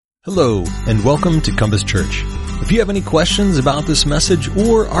Hello, and welcome to Compass Church. If you have any questions about this message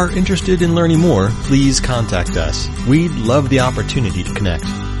or are interested in learning more, please contact us. We'd love the opportunity to connect.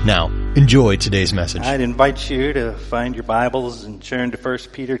 Now, enjoy today's message. I'd invite you to find your Bibles and turn to 1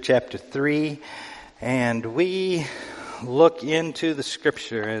 Peter chapter 3, and we look into the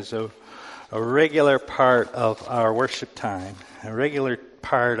Scripture as a regular part of our worship time, a regular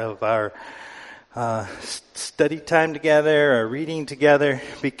part of our study time together, our reading together,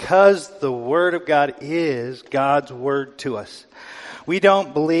 because the Word of God is God's Word to us. We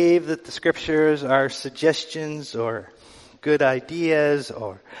don't believe that the Scriptures are suggestions or good ideas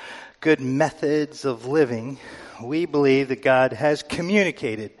or good methods of living. We believe that God has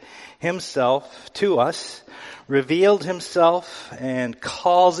communicated Himself to us, revealed Himself, and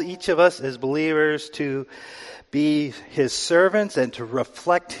calls each of us as believers to be His servants and to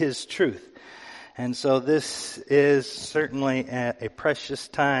reflect His truth. And so this is certainly a precious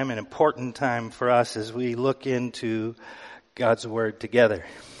time, an important time for us as we look into God's Word together.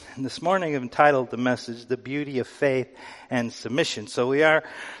 And this morning I've entitled the message, The Beauty of Faith and Submission. So we are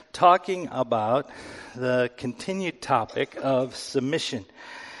talking about the continued topic of submission.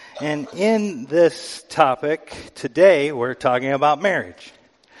 And in this topic today, we're talking about marriage.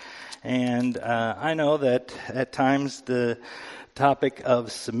 And I know that at times the topic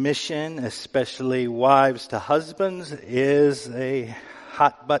of submission, especially wives to husbands, is a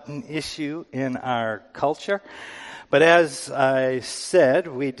hot button issue in our culture. But as I said,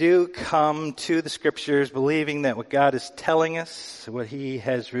 we do come to the Scriptures believing that what God is telling us, what He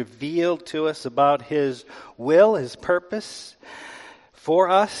has revealed to us about His will, His purpose for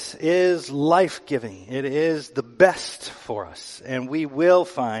us is life-giving. It is the best for us. And we will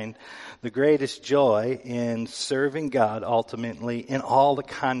find the greatest joy in serving God ultimately in all the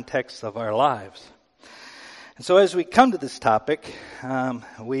contexts of our lives. And so as we come to this topic,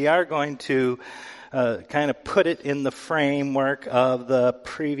 we are going to kind of put it in the framework of the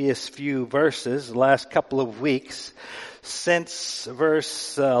previous few verses, the last couple of weeks. Since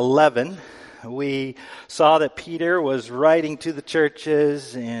verse 11, we saw that Peter was writing to the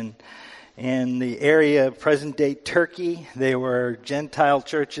churches in the area of present-day Turkey. They were Gentile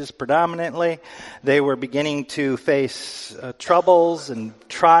churches predominantly. They were beginning to face troubles and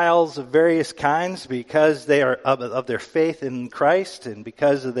trials of various kinds because they are of their faith in Christ and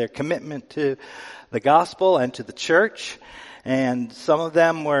because of their commitment to the gospel and to the church. And some of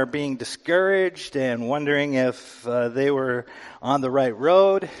them were being discouraged and wondering if they were on the right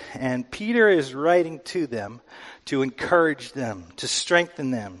road. And Peter is writing to them to encourage them, to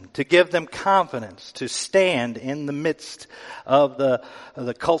strengthen them, to give them confidence, to stand in the midst of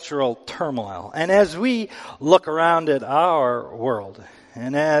the cultural turmoil. And as we look around at our world,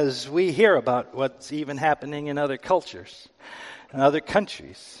 and as we hear about what's even happening in other cultures, in other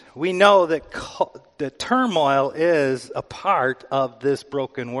countries, we know that the turmoil is a part of this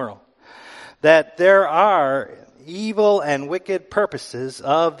broken world. That there are evil and wicked purposes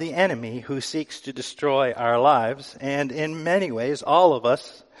of the enemy who seeks to destroy our lives. And in many ways, all of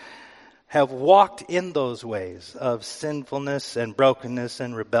us have walked in those ways of sinfulness and brokenness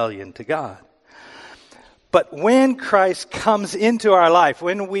and rebellion to God. But when Christ comes into our life,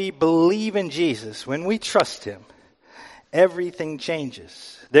 when we believe in Jesus, when we trust Him, everything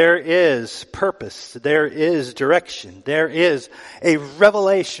changes. There is purpose. There is direction. There is a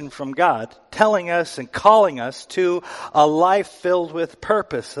revelation from God telling us and calling us to a life filled with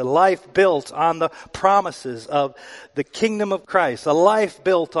purpose, a life built on the promises of the kingdom of Christ, a life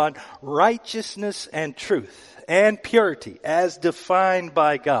built on righteousness and truth and purity as defined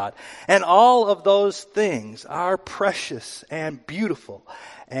by God. And all of those things are precious and beautiful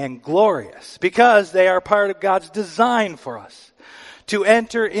and glorious because they are part of God's design for us to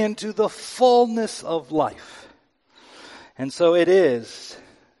enter into the fullness of life. And so it is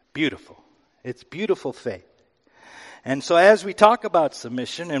beautiful. It's beautiful faith. And so as we talk about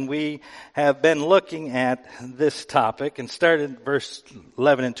submission, and we have been looking at this topic and started verse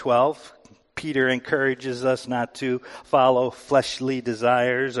 11 and 12, Peter encourages us not to follow fleshly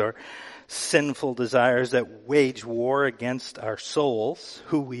desires or sinful desires that wage war against our souls,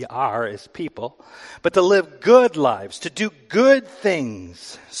 who we are as people, but to live good lives, to do good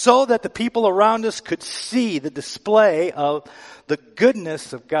things, so that the people around us could see the display of the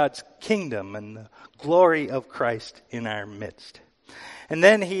goodness of God's kingdom and the glory of Christ in our midst. And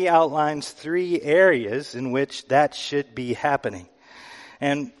then he outlines 3 areas in which that should be happening.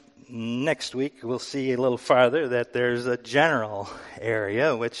 And next week we'll see a little farther that there's a general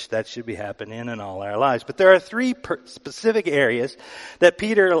area which that should be happening in all our lives. But there are three specific areas that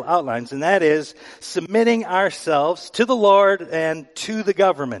Peter outlines, and that is submitting ourselves to the Lord and to the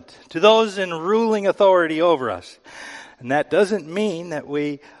government, to those in ruling authority over us. And that doesn't mean that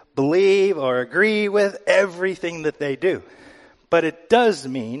we believe or agree with everything that they do. But it does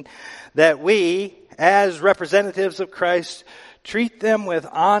mean that we, as representatives of Christ, treat them with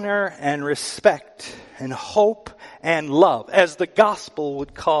honor and respect and hope and love, as the gospel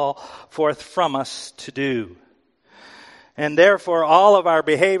would call forth from us to do. And therefore, all of our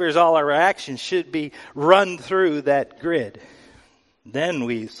behaviors, all our actions should be run through that grid. Then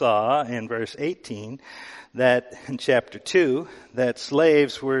we saw in verse 18 that in chapter 2, that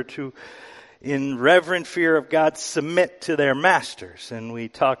slaves were to, in reverent fear of God, submit to their masters. And we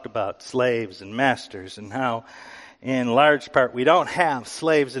talked about slaves and masters and how in large part, we don't have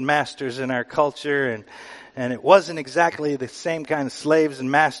slaves and masters in our culture, and it wasn't exactly the same kind of slaves and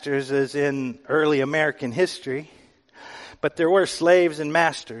masters as in early American history. But there were slaves and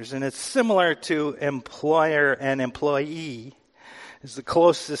masters, and it's similar to employer and employee. Is the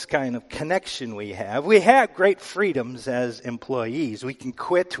closest kind of connection we have. We have great freedoms as employees. We can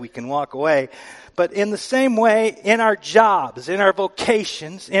quit, we can walk away. But in the same way, in our jobs, in our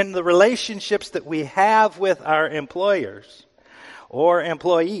vocations, in the relationships that we have with our employers or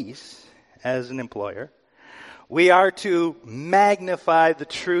employees as an employer, we are to magnify the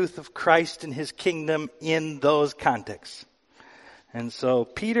truth of Christ and His kingdom in those contexts. And so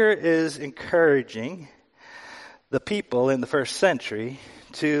Peter is encouraging the people in the first century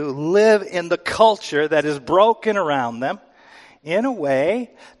to live in the culture that is broken around them in a way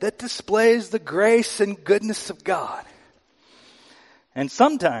that displays the grace and goodness of God. And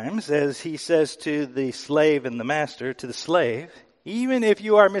sometimes, as he says to the slave and the master, to the slave, even if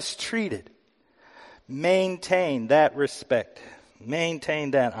you are mistreated, maintain that respect,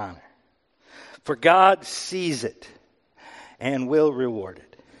 maintain that honor. For God sees it and will reward it.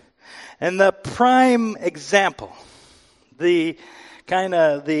 And the prime example, the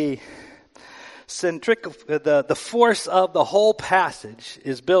force of the whole passage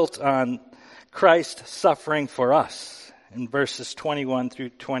is built on Christ suffering for us in verses 21 through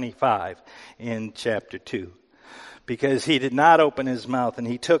 25 in chapter 2. Because He did not open His mouth, and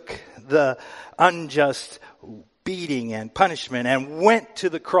He took the unjust beating and punishment and went to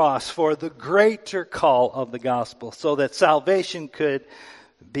the cross for the greater call of the gospel, so that salvation could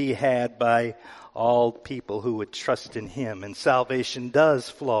be had by all people who would trust in Him. And salvation does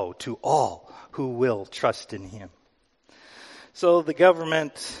flow to all who will trust in Him. So the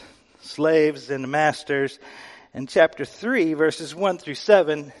government, slaves, and the masters, in chapter 3, verses 1 through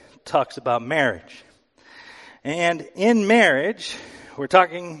 7, talks about marriage. And in marriage, we're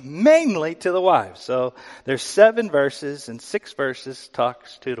talking mainly to the wives. So there's 7 verses, and 6 verses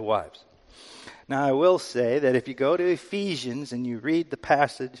talks to the wives. Now, I will say that if you go to Ephesians and you read the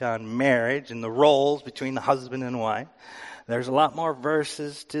passage on marriage and the roles between the husband and wife, there's a lot more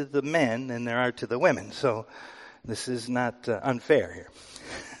verses to the men than there are to the women. So this is not unfair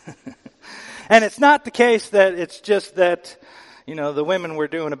here. And it's not the case that it's just that, the women were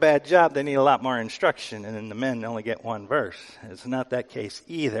doing a bad job. They need a lot more instruction, and then the men only get 1 verse. It's not that case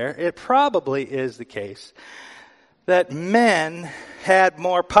either. It probably is the case that men had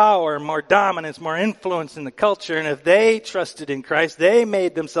more power, more dominance, more influence in the culture, and if they trusted in Christ, they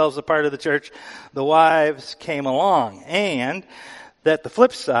made themselves a part of the church, the wives came along. And that the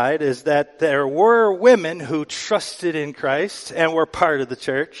flip side is that there were women who trusted in Christ and were part of the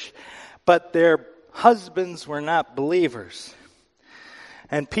church, but their husbands were not believers.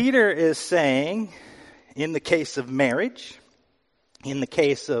 And Peter is saying, in the case of marriage, in the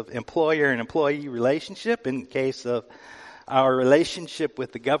case of employer and employee relationship, in the case of our relationship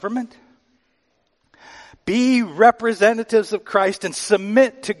with the government, be representatives of Christ and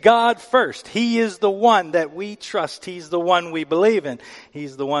submit to God first. He is the one that we trust. He's the one we believe in.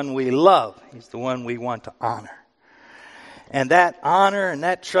 He's the one we love. He's the one we want to honor. And that honor and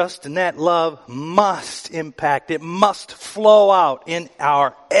that trust and that love must impact, it must flow out in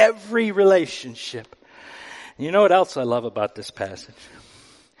our every relationship. You know what else I love about this passage?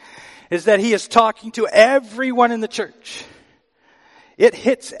 Is that he is talking to everyone in the church. It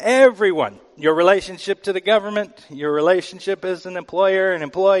hits everyone. Your relationship to the government, your relationship as an employer, an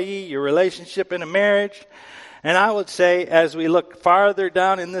employee, your relationship in a marriage. And I would say, as we look farther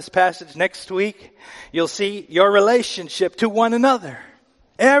down in this passage next week, you'll see your relationship to one another.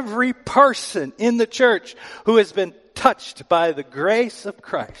 Every person in the church who has been touched by the grace of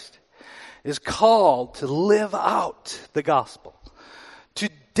Christ is called to live out the gospel, to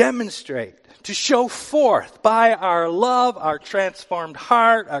demonstrate, to show forth by our love, our transformed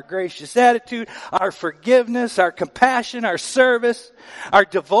heart, our gracious attitude, our forgiveness, our compassion, our service, our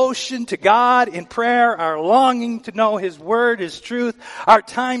devotion to God in prayer, our longing to know His Word, His truth, our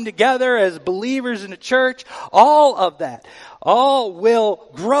time together as believers in the church, all of that, all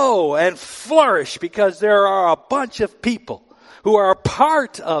will grow and flourish because there are a bunch of people who are a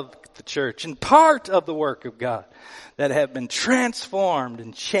part of the church and part of the work of God that have been transformed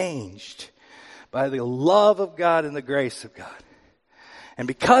and changed by the love of God and the grace of God. And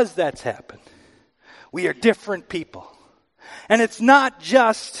because that's happened, we are different people. And it's not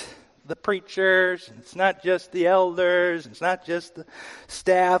just the preachers, and it's not just the elders, and it's not just the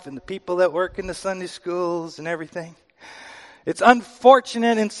staff and the people that work in the Sunday schools and everything. It's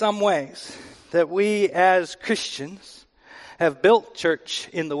unfortunate in some ways that we as Christians have built church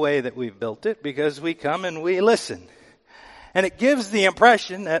in the way that we've built it because we come and we listen. And it gives the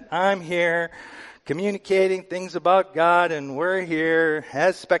impression that I'm here communicating things about God and we're here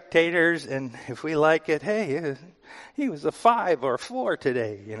as spectators, and if we like it, hey, he was a 5 or 4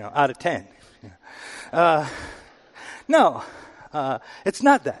 today, out of 10. No, it's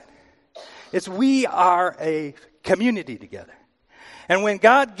not that. It's we are a community together. And when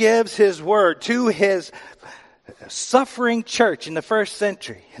God gives His Word to His suffering church in the first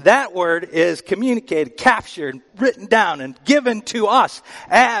century, that Word is communicated, captured, written down, and given to us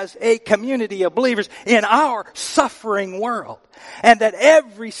as a community of believers in our suffering world. And that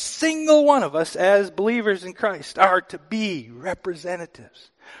every single one of us as believers in Christ are to be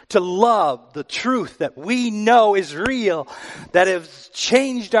representatives, to love the truth that we know is real, that has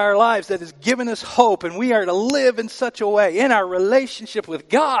changed our lives, that has given us hope, and we are to live in such a way in our relationship with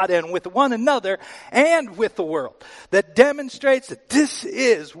God and with one another and with the world that demonstrates that this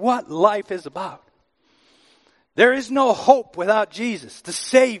is what life is about. There is no hope without Jesus, the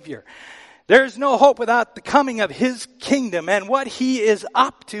Savior. There is no hope without the coming of His kingdom and what He is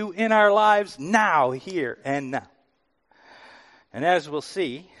up to in our lives now, here and now. And as we'll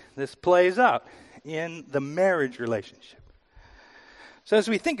see, this plays out in the marriage relationship. So as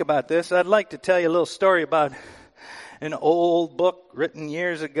we think about this, I'd like to tell you a little story about an old book written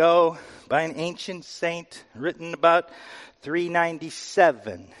years ago by an ancient saint, written about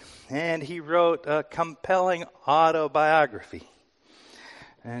 397. And he wrote a compelling autobiography.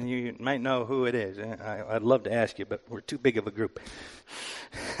 And you might know who it is. I'd love to ask you, but we're too big of a group.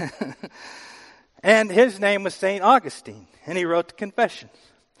 And his name was St. Augustine, and he wrote the Confessions.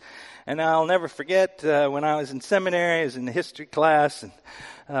 And I'll never forget when I was in seminary, I was in the history class, and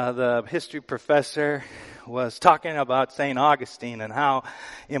the history professor was talking about St. Augustine and how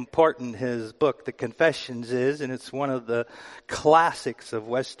important his book, The Confessions, is, and it's one of the classics of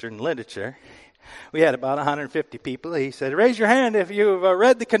Western literature. We had about 150 people. He said, raise your hand if you've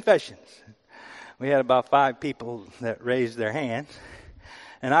read the Confessions. We had about 5 people that raised their hands.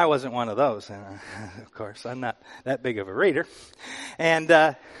 And I wasn't one of those. Of course, I'm not that big of a reader.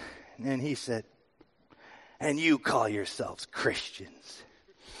 And he said, and you call yourselves Christians.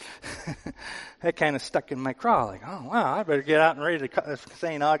 That kind of stuck in my craw. Like, oh, wow, I better get out and read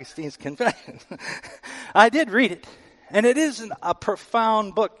St. Augustine's Confessions. I did read it. And it is a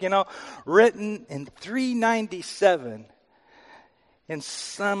profound book, written in 397 in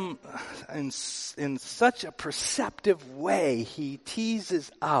such a perceptive way. He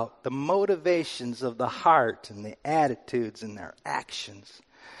teases out the motivations of the heart and the attitudes and their actions.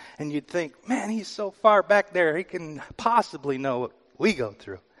 And you'd think, man, he's so far back there, he can possibly know what we go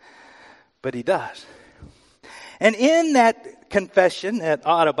through. But he does. And in that confession, that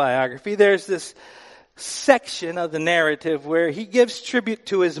autobiography, there's this section of the narrative where he gives tribute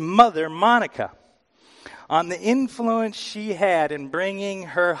to his mother, Monica, on the influence she had in bringing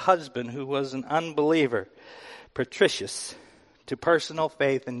her husband, who was an unbeliever, Patricius, to personal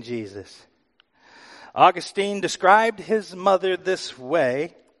faith in Jesus. Augustine described his mother this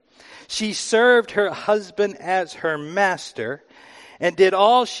way: she served her husband as her master and did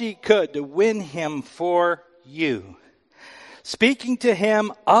all she could to win him for you, speaking to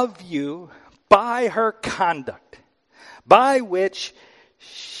him of you by her conduct, by which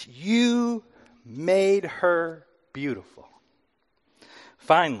you made her beautiful.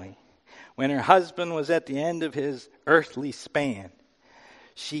 Finally, when her husband was at the end of his earthly span,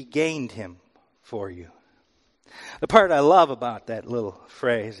 she gained him for you. The part I love about that little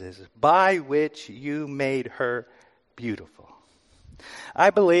phrase is, by which you made her beautiful. I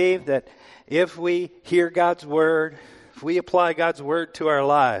believe that if we hear God's word, if we apply God's word to our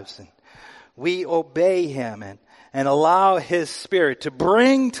lives, and we obey Him and allow His Spirit to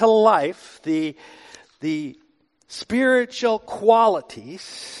bring to life the spiritual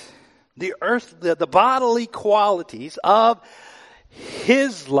qualities, the bodily qualities of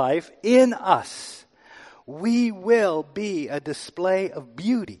His life in us, we will be a display of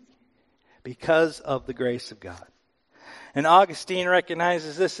beauty because of the grace of God. And Augustine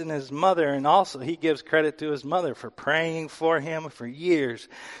recognizes this in his mother, and also he gives credit to his mother for praying for him for years.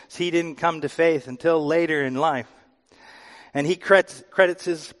 He didn't come to faith until later in life. And he credits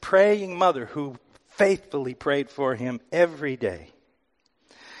his praying mother who faithfully prayed for him every day.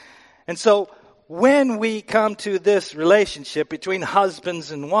 And so when we come to this relationship between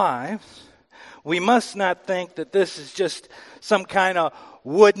husbands and wives, we must not think that this is just some kind of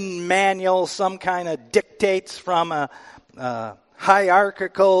wooden manual, some kind of dictates from a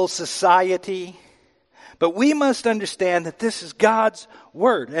hierarchical society. But we must understand that this is God's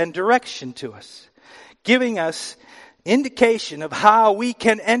word and direction to us, giving us indication of how we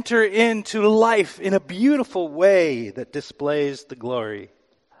can enter into life in a beautiful way that displays the glory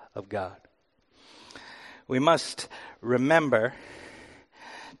of God. We must remember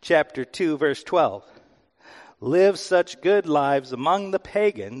chapter 2, verse 12. Live such good lives among the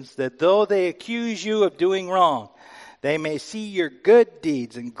pagans that though they accuse you of doing wrong, they may see your good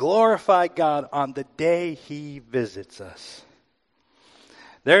deeds and glorify God on the day He visits us.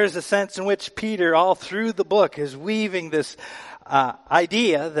 There is a sense in which Peter, all through the book, is weaving this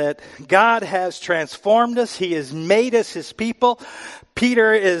idea that God has transformed us. He has made us His people.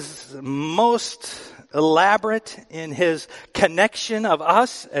 Peter is most elaborate in his connection of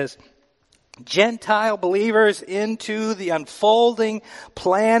us as Gentile believers into the unfolding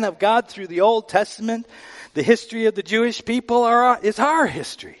plan of God through the Old Testament. The history of the Jewish people is our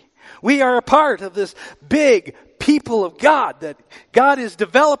history. We are a part of this big people of God that God is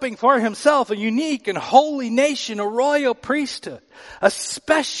developing for Himself, a unique and holy nation, a royal priesthood, a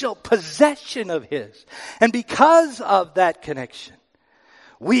special possession of His. And because of that connection,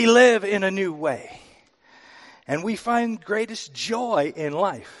 we live in a new way. And we find greatest joy in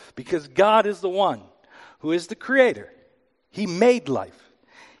life because God is the one who is the creator. He made life.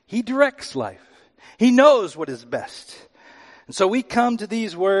 He directs life. He knows what is best. And so we come to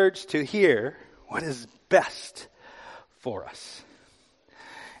these words to hear what is best for us.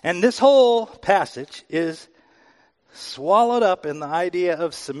 And this whole passage is swallowed up in the idea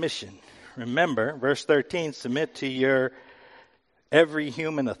of submission. Remember, verse 13, submit to your every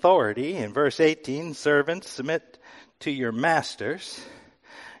human authority. In verse 18, servants, submit to your masters.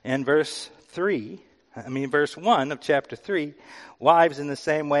 And verse 1 of chapter 3, wives in the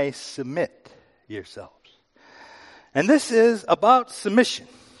same way, submit yourselves. And this is about submission.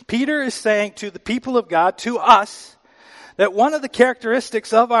 Peter is saying to the people of God, to us, that one of the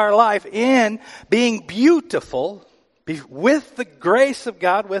characteristics of our life in being beautiful, with the grace of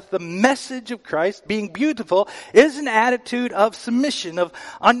God, with the message of Christ, being beautiful, is an attitude of submission, of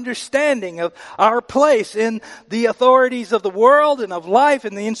understanding of our place in the authorities of the world and of life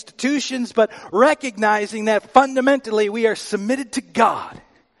and the institutions, but recognizing that fundamentally we are submitted to God.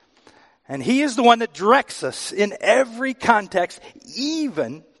 And He is the one that directs us in every context,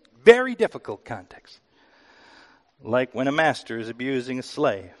 even very difficult context. Like when a master is abusing a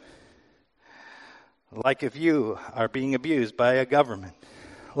slave. Like if you are being abused by a government.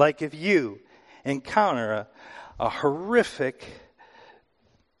 Like if you encounter a horrific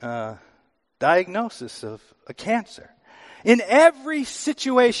diagnosis of a cancer. In every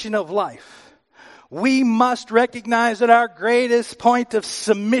situation of life, we must recognize that our greatest point of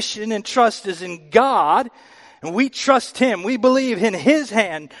submission and trust is in God. And we trust Him. We believe in His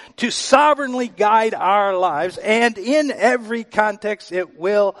hand to sovereignly guide our lives. And in every context, it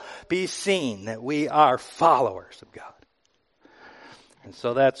will be seen that we are followers of God. And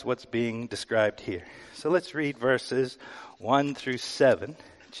so that's what's being described here. So let's read verses 1 through 7,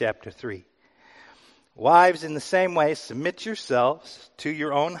 chapter 3. Wives, in the same way, submit yourselves to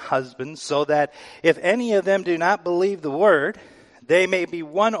your own husbands, so that if any of them do not believe the word, they may be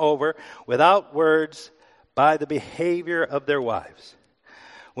won over without words by the behavior of their wives.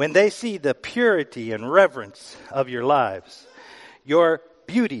 When they see the purity and reverence of your lives, your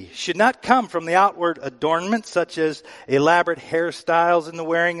beauty should not come from the outward adornment, such as elaborate hairstyles and the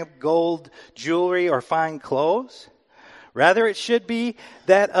wearing of gold jewelry or fine clothes. Rather, it should be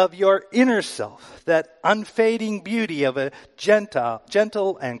that of your inner self, that unfading beauty of a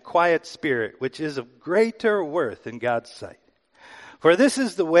gentle and quiet spirit, which is of greater worth in God's sight. For this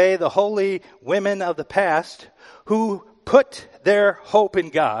is the way the holy women of the past, who put their hope in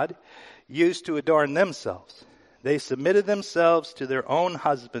God, used to adorn themselves. They submitted themselves to their own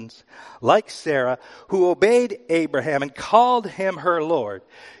husbands, like Sarah, who obeyed Abraham and called him her Lord.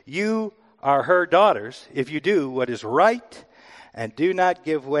 You are her daughters if you do what is right and do not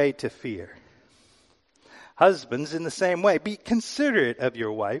give way to fear. Husbands, in the same way, be considerate of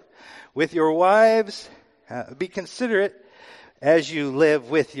your wife. With your wives, be considerate as you live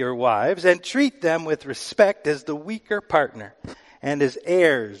with your wives, and treat them with respect as the weaker partner and as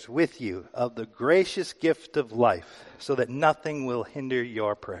heirs with you of the gracious gift of life, so that nothing will hinder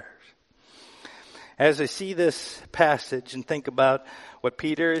your prayers. As I see this passage and think about what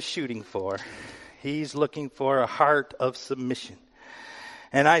Peter is shooting for, he's looking for a heart of submission.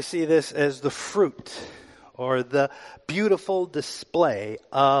 And I see this as the fruit or the beautiful display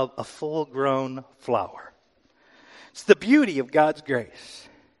of a full-grown flower. It's the beauty of God's grace.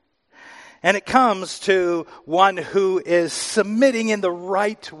 And it comes to one who is submitting in the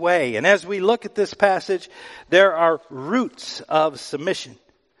right way. And as we look at this passage, there are roots of submission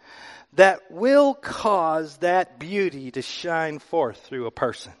that will cause that beauty to shine forth through a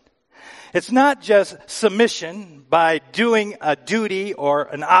person. It's not just submission by doing a duty or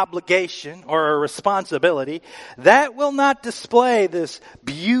an obligation or a responsibility. That will not display this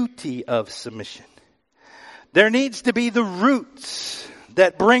beauty of submission. There needs to be the roots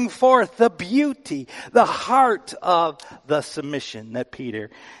that bring forth the beauty, the heart of the submission that Peter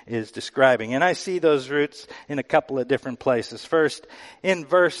is describing. And I see those roots in a couple of different places. First, in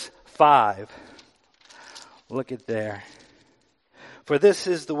verse 5. Look at there. For this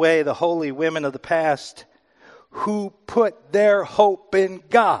is the way the holy women of the past who put their hope in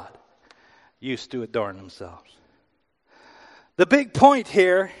God used to adorn themselves. The big point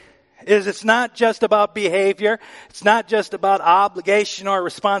here is it's not just about behavior. It's not just about obligation or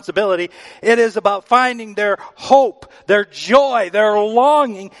responsibility. It is about finding their hope, their joy, their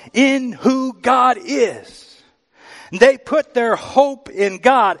longing in who God is. They put their hope in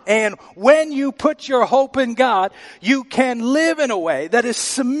God. And when you put your hope in God, you can live in a way that is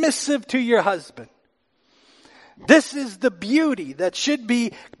submissive to your husband. This is the beauty that should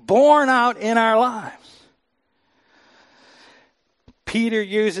be born out in our lives. Peter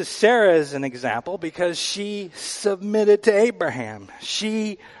uses Sarah as an example because she submitted to Abraham.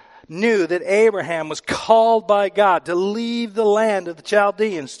 She knew that Abraham was called by God to leave the land of the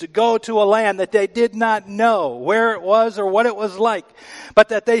Chaldeans, to go to a land that they did not know where it was or what it was like, but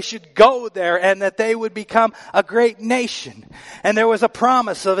that they should go there and that they would become a great nation. And there was a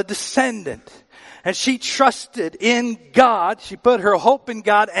promise of a descendant. And she trusted in God. She put her hope in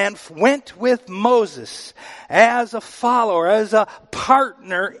God and went with Moses as a follower, as a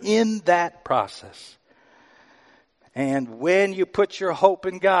partner in that process. And when you put your hope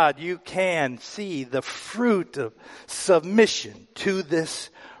in God, you can see the fruit of submission to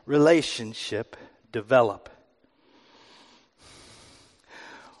this relationship develop.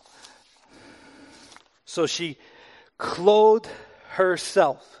 So she clothed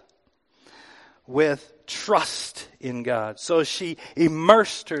herself with trust in God. So she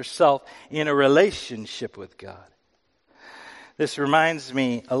immersed herself in a relationship with God. This reminds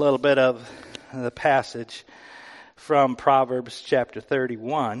me a little bit of the passage from Proverbs chapter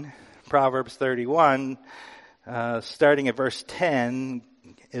 31. Proverbs 31, starting at verse 10,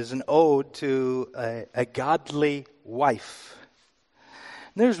 is an ode to a godly wife.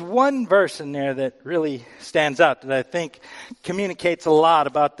 There's one verse in there that really stands out that I think communicates a lot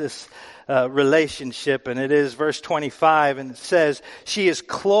about this relationship, and it is verse 25, and it says, she is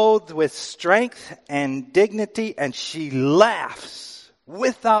clothed with strength and dignity, and she laughs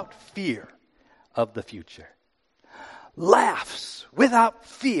without fear of the future. Laughs without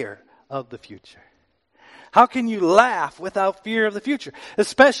fear of the future. How can you laugh without fear of the future?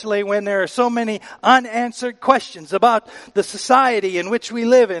 Especially when there are so many unanswered questions about the society in which we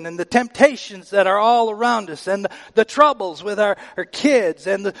live in and the temptations that are all around us and the troubles with our kids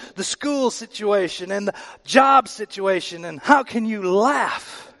and the school situation and the job situation. And how can you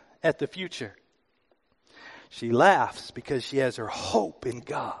laugh at the future? She laughs because she has her hope in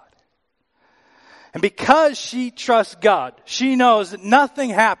God. And because she trusts God, she knows that nothing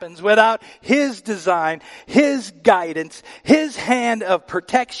happens without His design, His guidance, His hand of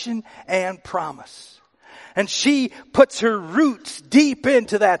protection and promise. And she puts her roots deep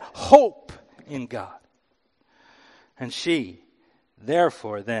into that hope in God. And she,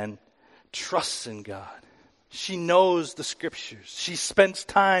 therefore, then trusts in God. She knows the Scriptures. She spends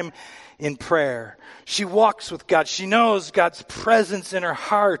time in prayer. She walks with God. She knows God's presence in her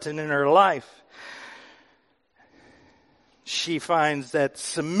heart and in her life. She finds that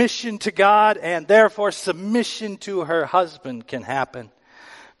submission to God and therefore submission to her husband can happen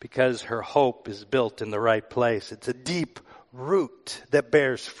because her hope is built in the right place. It's a deep root that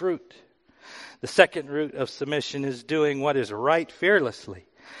bears fruit. The second root of submission is doing what is right fearlessly.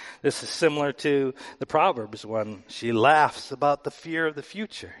 This is similar to the Proverbs one. She laughs about the fear of the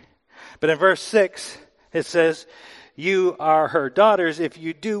future. But in verse 6, it says, you are her daughters if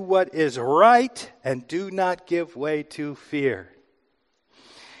you do what is right and do not give way to fear.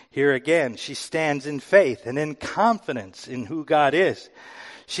 Here again, she stands in faith and in confidence in who God is.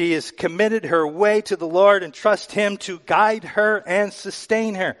 She has committed her way to the Lord and trusts Him to guide her and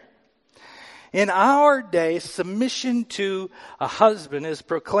sustain her. In our day, submission to a husband is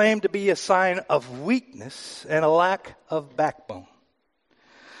proclaimed to be a sign of weakness and a lack of backbone.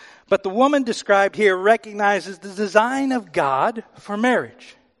 But the woman described here recognizes the design of God for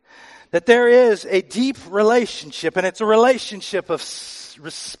marriage. That there is a deep relationship, and it's a relationship of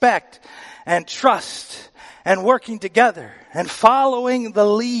respect and trust and working together and following the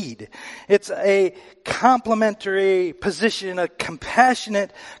lead. It's a complementary position, a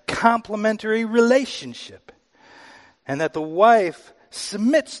compassionate, complementary relationship. And that the wife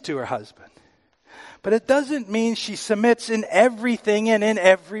submits to her husband. But it doesn't mean she submits in everything and in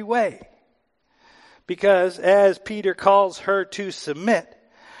every way. Because as Peter calls her to submit,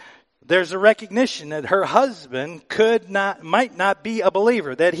 there's a recognition that her husband might not be a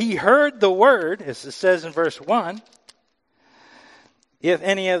believer. That he heard the word, as it says in verse 1. If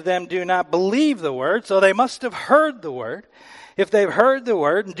any of them do not believe the word, so they must have heard the word. If they've heard the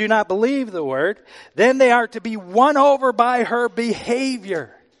word and do not believe the word, then they are to be won over by her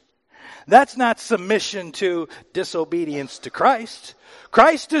behavior. That's not submission to disobedience to Christ.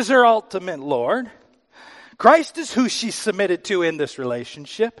 Christ is her ultimate Lord. Christ is who she's submitted to in this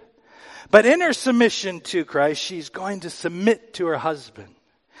relationship. But in her submission to Christ, she's going to submit to her husband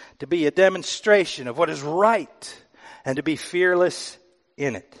to be a demonstration of what is right and to be fearless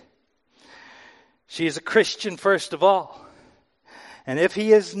in it. She is a Christian first of all. And if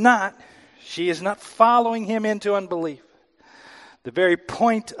he is not, she is not following him into unbelief. The very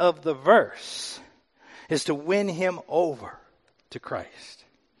point of the verse is to win him over to Christ.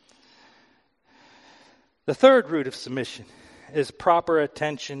 The third root of submission is proper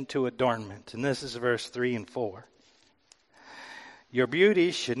attention to adornment. And this is verse 3 and 4. Your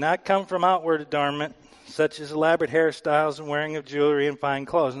beauty should not come from outward adornment, such as elaborate hairstyles and wearing of jewelry and fine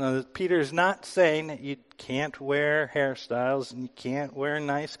clothes. Now, Peter is not saying that you can't wear hairstyles and you can't wear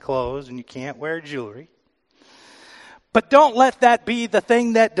nice clothes and you can't wear jewelry. But don't let that be the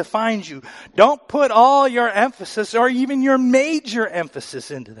thing that defines you. Don't put all your emphasis or even your major emphasis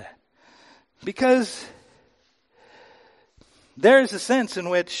into that. Because there's a sense in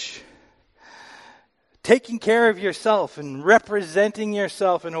which taking care of yourself and representing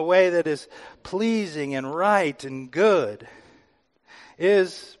yourself in a way that is pleasing and right and good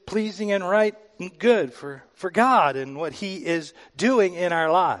is pleasing and right and good for God and what He is doing in our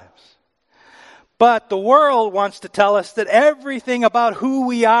lives. But the world wants to tell us that everything about who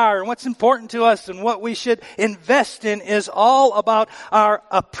we are and what's important to us and what we should invest in is all about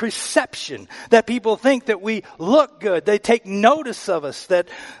a perception. That people think that we look good. They take notice of us. That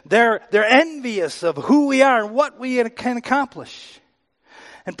they're envious of who we are and what we can accomplish.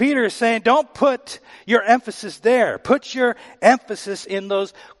 And Peter is saying, don't put your emphasis there. Put your emphasis in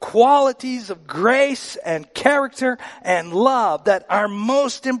those qualities of grace and character and love that are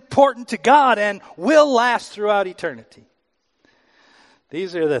most important to God and will last throughout eternity.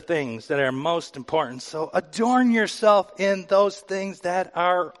 These are the things that are most important. So adorn yourself in those things that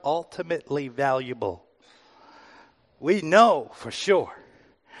are ultimately valuable. We know for sure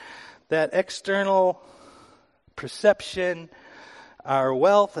that external perception, our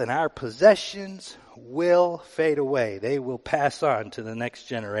wealth and our possessions will fade away. They will pass on to the next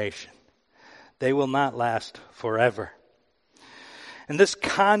generation. They will not last forever. And this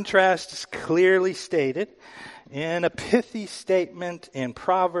contrast is clearly stated in a pithy statement in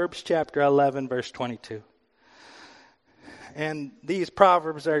Proverbs chapter 11, verse 22. And these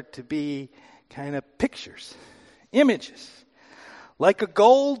proverbs are to be kind of pictures, images. Like a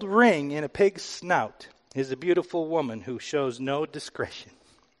gold ring in a pig's snout is a beautiful woman who shows no discretion.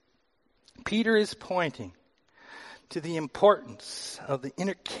 Peter is pointing to the importance of the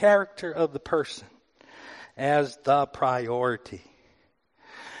inner character of the person as the priority.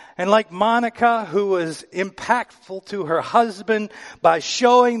 And like Monica, who was impactful to her husband by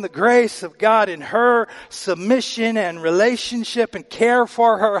showing the grace of God in her submission and relationship and care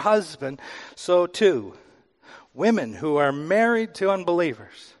for her husband, so too, women who are married to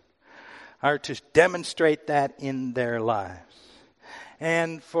unbelievers are to demonstrate that in their lives.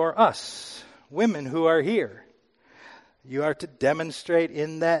 And for us, women who are here, you are to demonstrate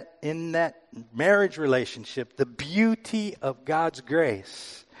in that marriage relationship the beauty of God's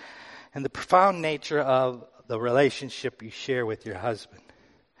grace and the profound nature of the relationship you share with your husband.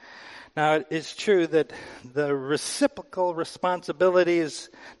 Now, it's true that the reciprocal responsibility is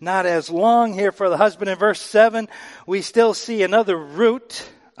not as long here for the husband. In verse 7, we still see another root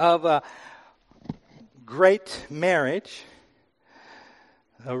of a great marriage.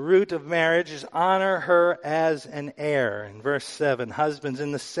 A root of marriage is honor her as an heir. In verse 7, husbands,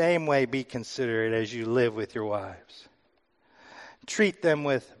 in the same way be considerate as you live with your wives. Treat them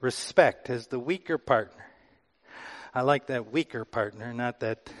with respect as the weaker partner. I like that weaker partner, not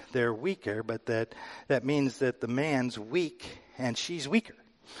that they're weaker, but that means that the man's weak and she's weaker.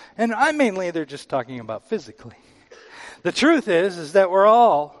 And they're just talking about physically. The truth is that we're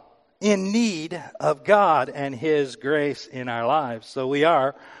all in need of God and His grace in our lives. So we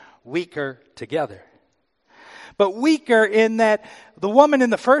are weaker together. But weaker in that the woman in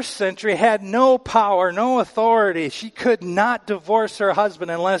the first century had no power, no authority. She could not divorce her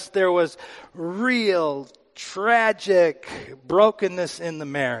husband unless there was real tragic brokenness in the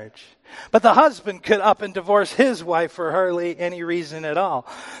marriage. But the husband could up and divorce his wife for hardly any reason at all.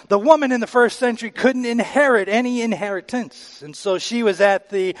 The woman in the first century couldn't inherit any inheritance, and so she was at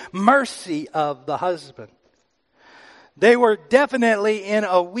the mercy of the husband. They were definitely in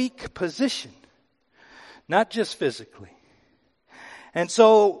a weak position, not just physically. And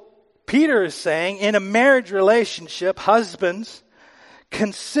so Peter is saying, in a marriage relationship, husbands,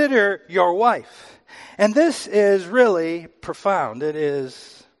 consider your wife. And this is really profound. It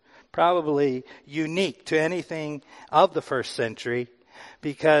is probably unique to anything of the first century,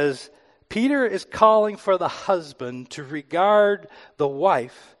 because Peter is calling for the husband to regard the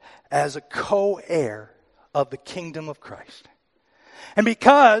wife as a co-heir of the kingdom of Christ. And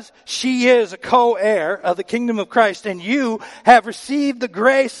because she is a co-heir of the kingdom of Christ, and you have received the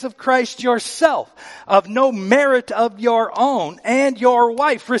grace of Christ yourself, of no merit of your own, and your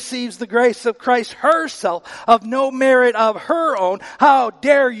wife receives the grace of Christ herself, of no merit of her own, how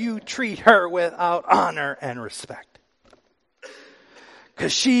dare you treat her without honor and respect?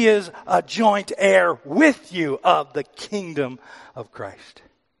 Because she is a joint heir with you of the kingdom of Christ.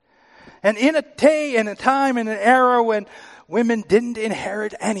 And in a time, in an era when women didn't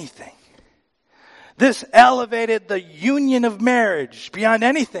inherit anything, this elevated the union of marriage beyond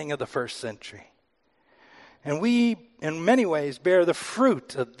anything of the first century. And we, in many ways, bear the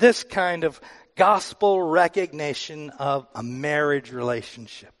fruit of this kind of gospel recognition of a marriage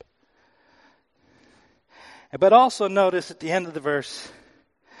relationship. But also notice at the end of the verse,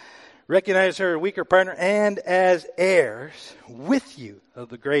 recognize her weaker partner and as heirs with you of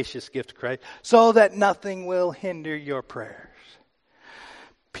the gracious gift of Christ, so that nothing will hinder your prayers.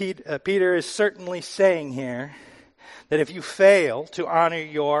 Peter is certainly saying here that if you fail to honor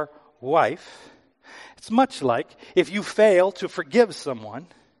your wife, it's much like if you fail to forgive someone,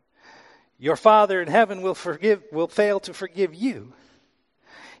 your Father in heaven will fail to forgive you.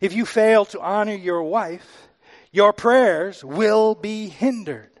 If you fail to honor your wife, your prayers will be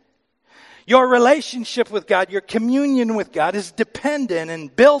hindered. Your relationship with God, your communion with God is dependent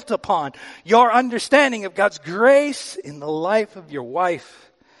and built upon your understanding of God's grace in the life of your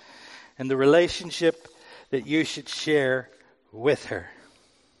wife and the relationship that you should share with her.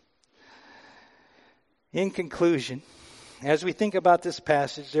 In conclusion, as we think about this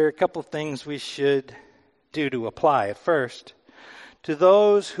passage, there are a couple of things we should do to apply it. First, to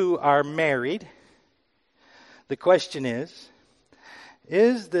those who are married, the question is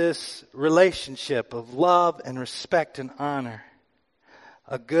this relationship of love and respect and honor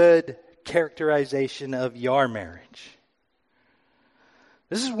a good characterization of your marriage?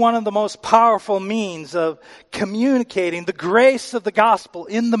 This is one of the most powerful means of communicating the grace of the gospel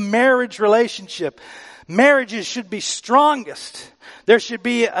in the marriage relationship. Marriages should be strongest. There should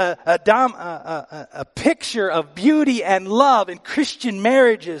be a picture of beauty and love in Christian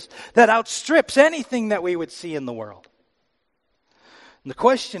marriages that outstrips anything that we would see in the world. And the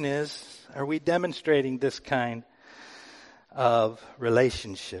question is, are we demonstrating this kind of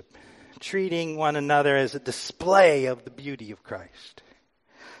relationship? Treating one another as a display of the beauty of Christ.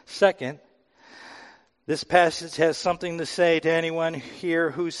 Second, this passage has something to say to anyone here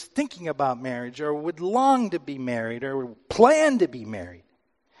who's thinking about marriage or would long to be married or plan to be married.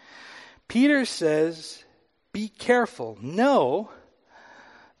 Peter says, be careful. Know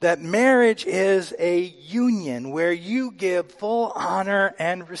that marriage is a union where you give full honor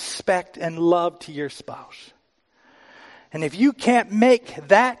and respect and love to your spouse. And if you can't make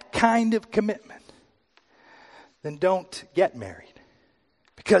that kind of commitment, then don't get married.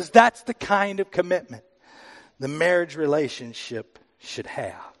 Because that's the kind of commitment the marriage relationship should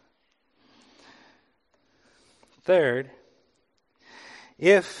have. Third,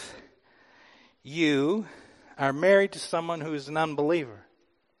 if you are married to someone who is an unbeliever,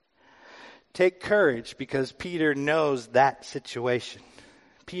 take courage because Peter knows that situation.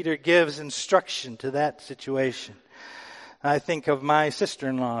 Peter gives instruction to that situation. I think of my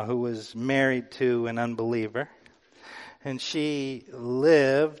sister-in-law who was married to an unbeliever. And she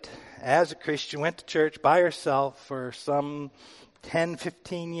lived as a Christian, went to church by herself for some 10,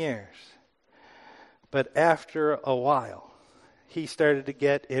 15 years. But after a while, he started to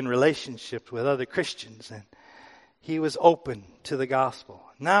get in relationships with other Christians. And he was open to the gospel.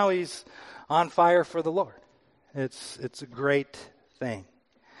 Now he's on fire for the Lord. It's a great thing.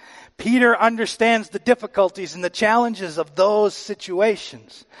 Peter understands the difficulties and the challenges of those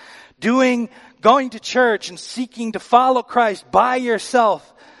situations. Going to church and seeking to follow Christ by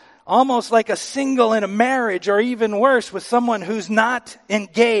yourself, almost like a single in a marriage, or even worse, with someone who's not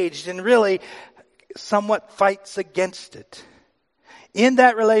engaged and really somewhat fights against it. In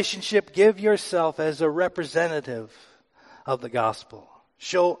that relationship, give yourself as a representative of the gospel.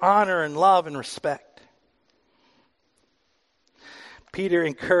 Show honor and love and respect. Peter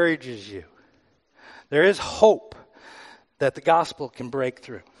encourages you. There is hope that the gospel can break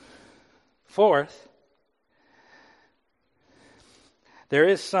through. Fourth, there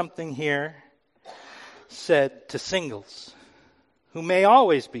is something here said to singles who may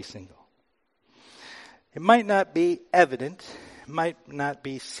always be single. It might not be evident, might not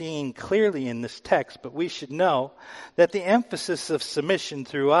be seen clearly in this text, but we should know that the emphasis of submission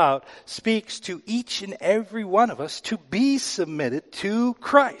throughout speaks to each and every one of us to be submitted to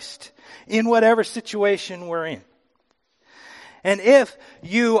Christ in whatever situation we're in. And if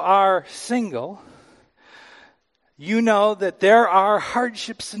you are single, you know that there are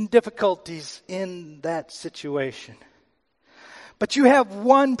hardships and difficulties in that situation. But you have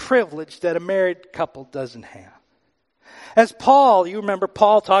one privilege that a married couple doesn't have. As Paul, you remember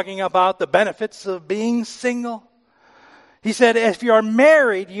Paul talking about the benefits of being single? He said, if you're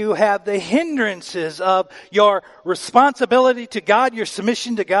married, you have the hindrances of your responsibility to God, your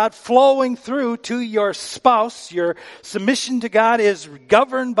submission to God, flowing through to your spouse. Your submission to God is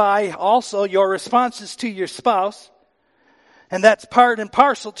governed by also your responses to your spouse. And that's part and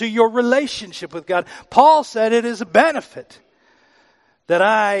parcel to your relationship with God. Paul said it is a benefit that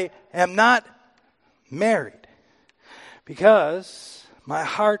I am not married, because my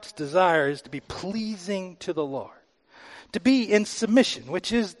heart's desire is to be pleasing to the Lord. To be in submission,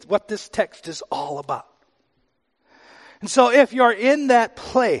 which is what this text is all about. And so if you're in that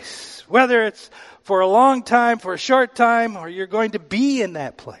place, whether it's for a long time, for a short time, or you're going to be in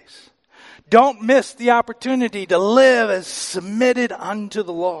that place, don't miss the opportunity to live as submitted unto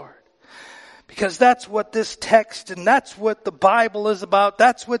the Lord. Because that's what this text and that's what the Bible is about.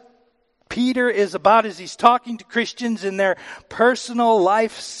 That's what Peter is about as he's talking to Christians in their personal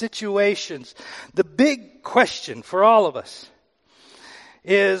life situations. The big question for all of us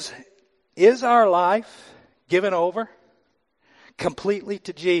is our life given over completely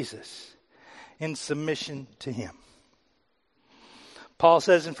to Jesus in submission to Him? Paul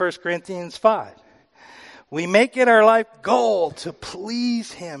says in 1 Corinthians 5, we make it our life goal to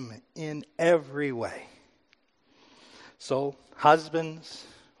please Him in every way. So, husbands,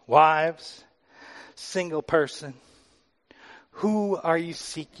 wives, single person, who are you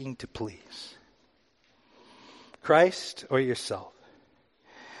seeking to please? Christ or yourself?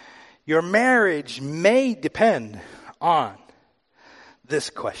 Your marriage may depend on this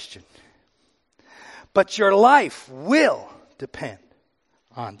question, but your life will depend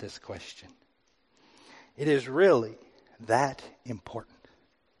on this question. It is really that important.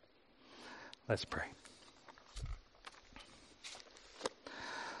 Let's pray.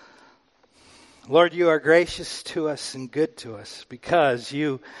 Lord, you are gracious to us and good to us because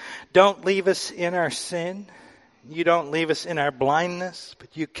you don't leave us in our sin. You don't leave us in our blindness,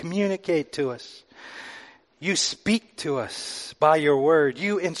 but you communicate to us. You speak to us by your word.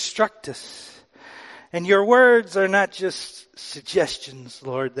 You instruct us. And your words are not just suggestions,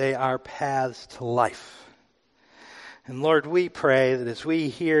 Lord. They are paths to life. And Lord, we pray that as we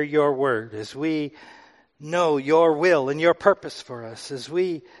hear your word, as we know your will and your purpose for us, as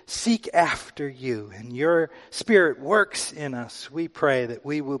we seek after you and your Spirit works in us, we pray that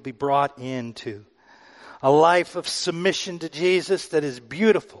we will be brought into a life of submission to Jesus that is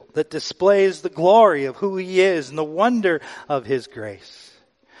beautiful, that displays the glory of who He is and the wonder of His grace.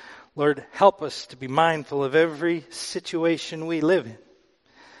 Lord, help us to be mindful of every situation we live in,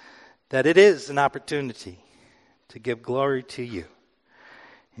 that it is an opportunity to give glory to you.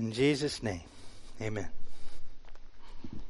 In Jesus' name, amen.